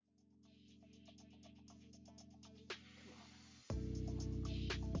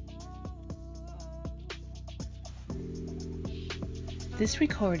This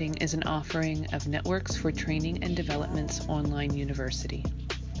recording is an offering of Networks for Training and Development's online university.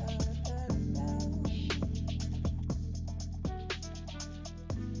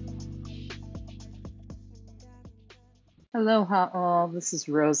 Aloha all, this is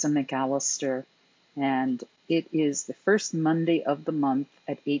Rosa McAllister, and it is the first Monday of the month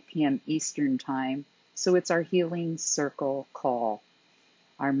at 8 p.m. Eastern Time, so it's our Healing Circle call,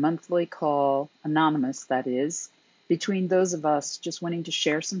 our monthly call, anonymous that is, between those of us just wanting to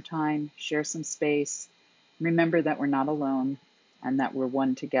share some time, share some space, remember that we're not alone and that we're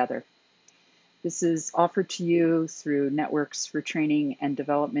one together. This is offered to you through Networks for Training and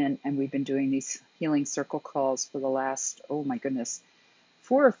Development, and we've been doing these Healing Circle calls for the last, 4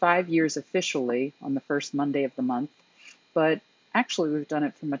 or 5 years officially on the first Monday of the month, but actually we've done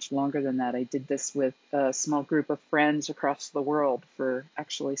it for much longer than that. I did this with a small group of friends across the world for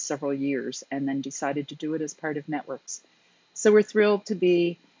actually several years, and then decided to do it as part of Networks. So we're thrilled to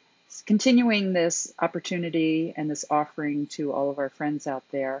be continuing this opportunity and this offering to all of our friends out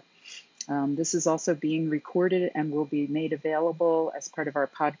there. This is also being recorded and will be made available as part of our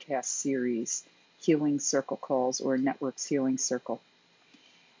podcast series, Healing Circle Calls or Networks Healing Circle.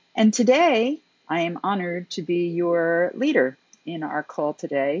 And today, I am honored to be your leader in our call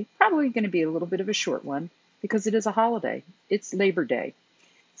today. Probably going to be a little bit of a short one because it is a holiday. It's Labor Day,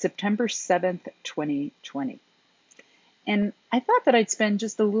 September 7th, 2020. And I thought that I'd spend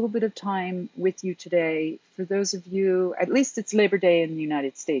just a little bit of time with you today. For those of you, at least it's Labor Day in the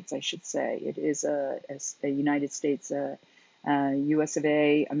United States, I should say. It is a United States, US of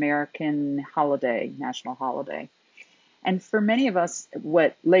A, American holiday, national holiday. And for many of us,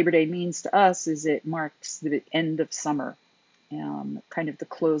 what Labor Day means to us is it marks the end of summer, kind of the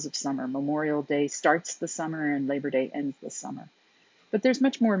close of summer. Memorial Day starts the summer and Labor Day ends the summer. But there's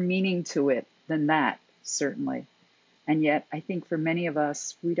much more meaning to it than that, certainly. And yet, I think for many of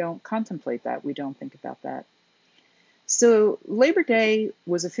us, we don't contemplate that. We don't think about that. So Labor Day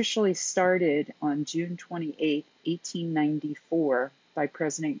was officially started on June 28, 1894, by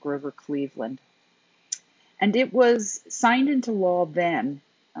President Grover Cleveland. And it was signed into law then.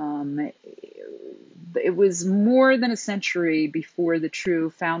 It was more than a century before the true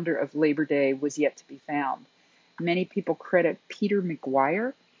founder of Labor Day was yet to be found. Many people credit Peter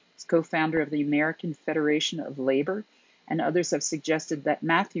McGuire, co-founder of the American Federation of Labor, and others have suggested that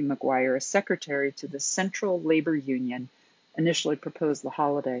Matthew McGuire, a secretary to the Central Labor Union, initially proposed the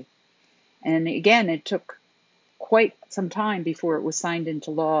holiday. And again, it took quite some time before it was signed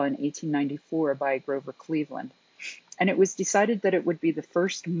into law in 1894 by Grover Cleveland. And it was decided that it would be the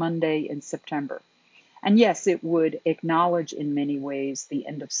first Monday in September. And yes, it would acknowledge in many ways the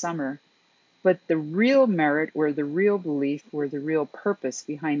end of summer, but the real merit or the real belief or the real purpose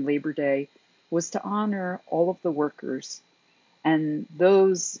behind Labor Day was to honor all of the workers and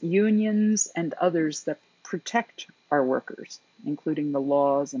those unions and others that protect our workers, including the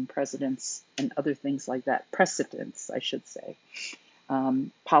laws and precedents and other things like that, precedents, I should say,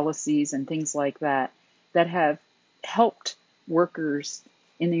 policies and things like that, that have helped workers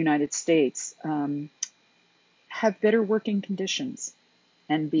in the United States have better working conditions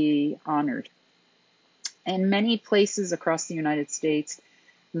and be honored. In many places across the United States,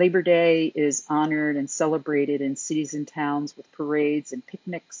 Labor Day is honored and celebrated in cities and towns with parades and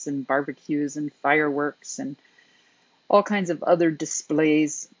picnics and barbecues and fireworks and all kinds of other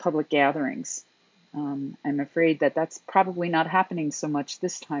displays, public gatherings. I'm afraid that that's probably not happening so much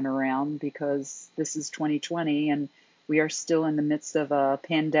this time around because this is 2020 and we are still in the midst of a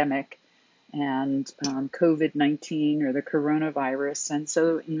pandemic and COVID-19 or the coronavirus. And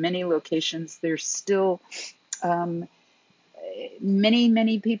so in many locations, there's still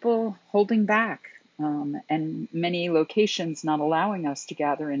many people holding back and many locations not allowing us to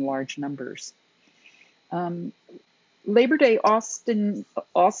gather in large numbers. Labor Day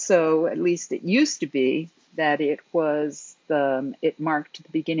also, at least it used to be, that it marked the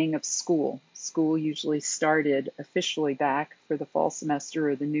beginning of school. School usually started officially back for the fall semester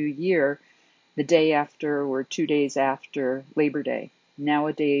or the new year the day after or 2 days after Labor Day.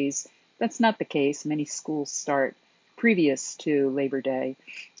 Nowadays, that's not the case. Many schools start previous to Labor Day.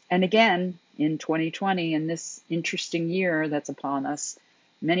 And again, in 2020, in this interesting year that's upon us,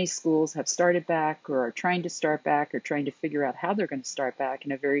 many schools have started back or are trying to start back or trying to figure out how they're going to start back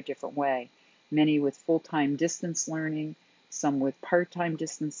in a very different way. Many with full-time distance learning, some with part-time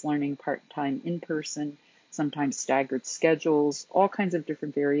distance learning, part-time in-person, sometimes staggered schedules, all kinds of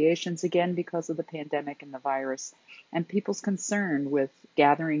different variations, again, because of the pandemic and the virus, and people's concern with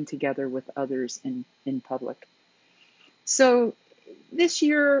gathering together with others in public. So this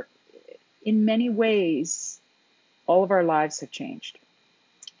year, in many ways, all of our lives have changed.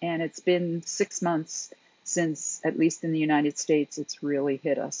 And it's been 6 months since, at least in the United States, it's really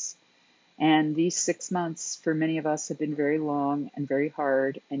hit us. And these 6 months for many of us have been very long and very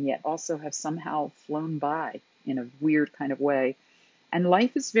hard, and yet also have somehow flown by in a weird kind of way. And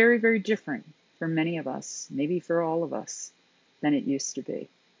life is very, very different for many of us, maybe for all of us, than it used to be.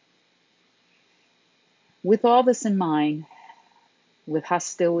 With all this in mind, with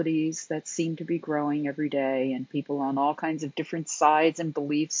hostilities that seem to be growing every day, and people on all kinds of different sides and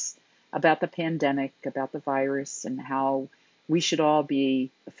beliefs about the pandemic, about the virus, and how we should all be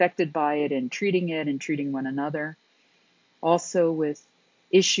affected by it and treating one another. Also with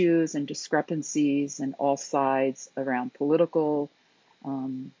issues and discrepancies on all sides around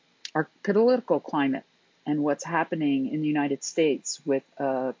our political climate and what's happening in the United States with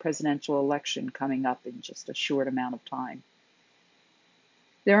a presidential election coming up in just a short amount of time.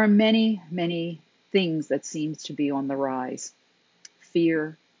 There are many, many things that seems to be on the rise.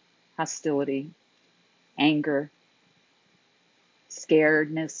 Fear, hostility, anger,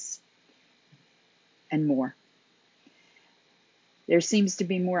 scaredness, and more. There seems to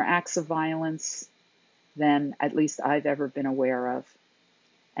be more acts of violence than at least I've ever been aware of,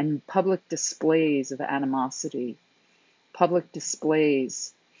 and public displays of animosity, public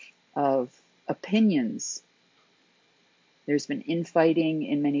displays of opinions. There's been infighting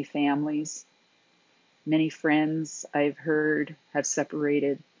in many families. Many friends I've heard have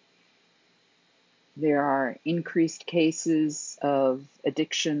separated. There are increased cases of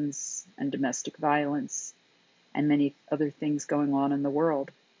addictions and domestic violence and many other things going on in the world.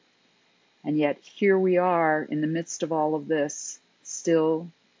 And yet here we are in the midst of all of this. Still,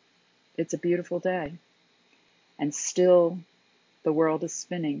 it's a beautiful day. And still, the world is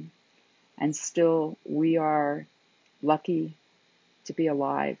spinning. And still, we are lucky to be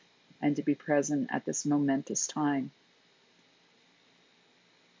alive and to be present at this momentous time.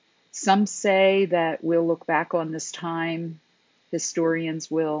 Some say that we'll look back on this time,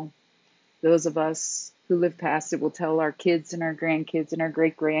 historians will. Those of us who live past it will tell our kids and our grandkids and our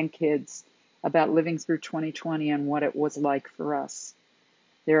great-grandkids about living through 2020 and what it was like for us.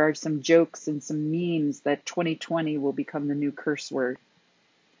 There are some jokes and some memes that 2020 will become the new curse word.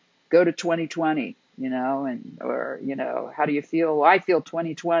 Go to 2020, or how do you feel? Well, I feel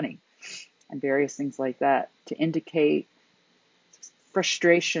 2020, and various things like that to indicate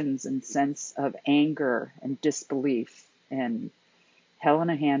frustrations and sense of anger and disbelief and hell in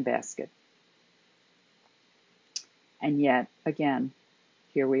a handbasket. And yet, again,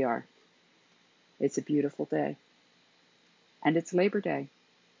 here we are. It's a beautiful day. And it's Labor Day.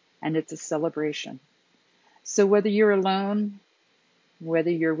 And it's a celebration. So whether you're alone, whether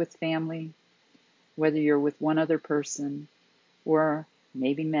you're with family, whether you're with one other person, or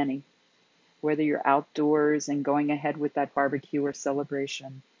maybe many, whether you're outdoors and going ahead with that barbecue or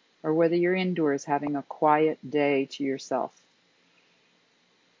celebration, or whether you're indoors having a quiet day to yourself,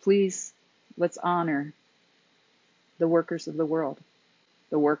 please, let's honor the workers of the world,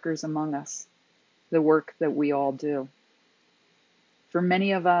 the workers among us, the work that we all do. For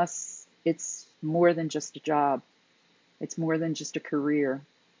many of us, it's more than just a job. It's more than just a career.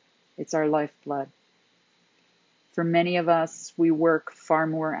 It's our lifeblood. For many of us, we work far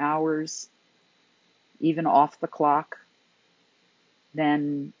more hours, even off the clock,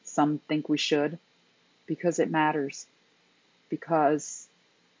 than some think we should, because it matters, because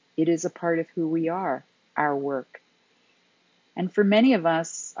it is a part of who we are, our work. And for many of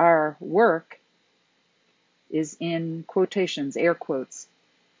us, our work is in quotations, air quotes,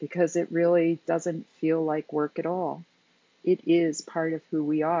 because it really doesn't feel like work at all. It is part of who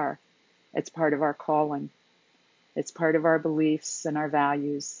we are. It's part of our calling. It's part of our beliefs and our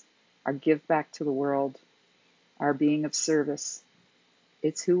values, our give back to the world, our being of service.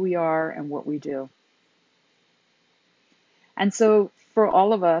 It's who we are and what we do. And so for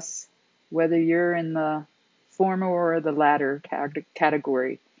all of us, whether you're in the former or the latter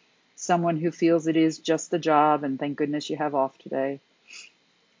category, someone who feels it is just a job and thank goodness you have off today,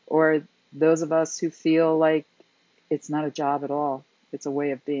 or those of us who feel like it's not a job at all, it's a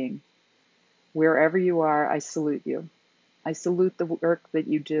way of being. Wherever you are, I salute you. I salute the work that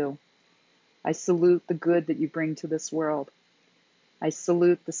you do. I salute the good that you bring to this world. I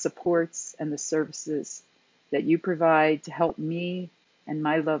salute the supports and the services that you provide to help me and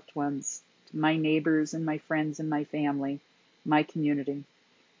my loved ones, my neighbors and my friends and my family, my community.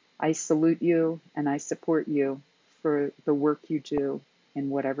 I salute you and I support you for the work you do in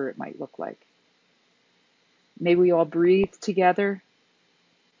whatever it might look like. May we all breathe together.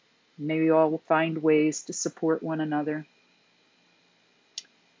 May we all find ways to support one another.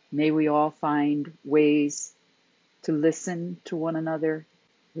 May we all find ways to listen to one another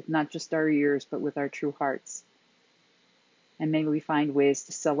with not just our ears, but with our true hearts. And may we find ways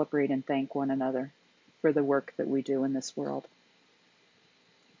to celebrate and thank one another for the work that we do in this world.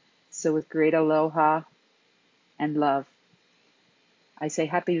 So with great aloha and love, I say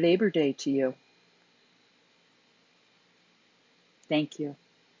happy Labor Day to you. Thank you.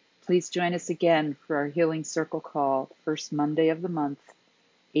 Please join us again for our Healing Circle call, first Monday of the month,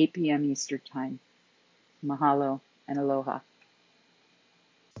 8 p.m. Eastern Time. Mahalo and aloha.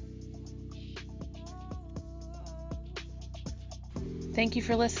 Thank you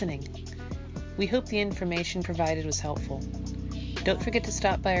for listening. We hope the information provided was helpful. Don't forget to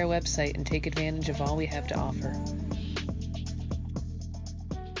stop by our website and take advantage of all we have to offer.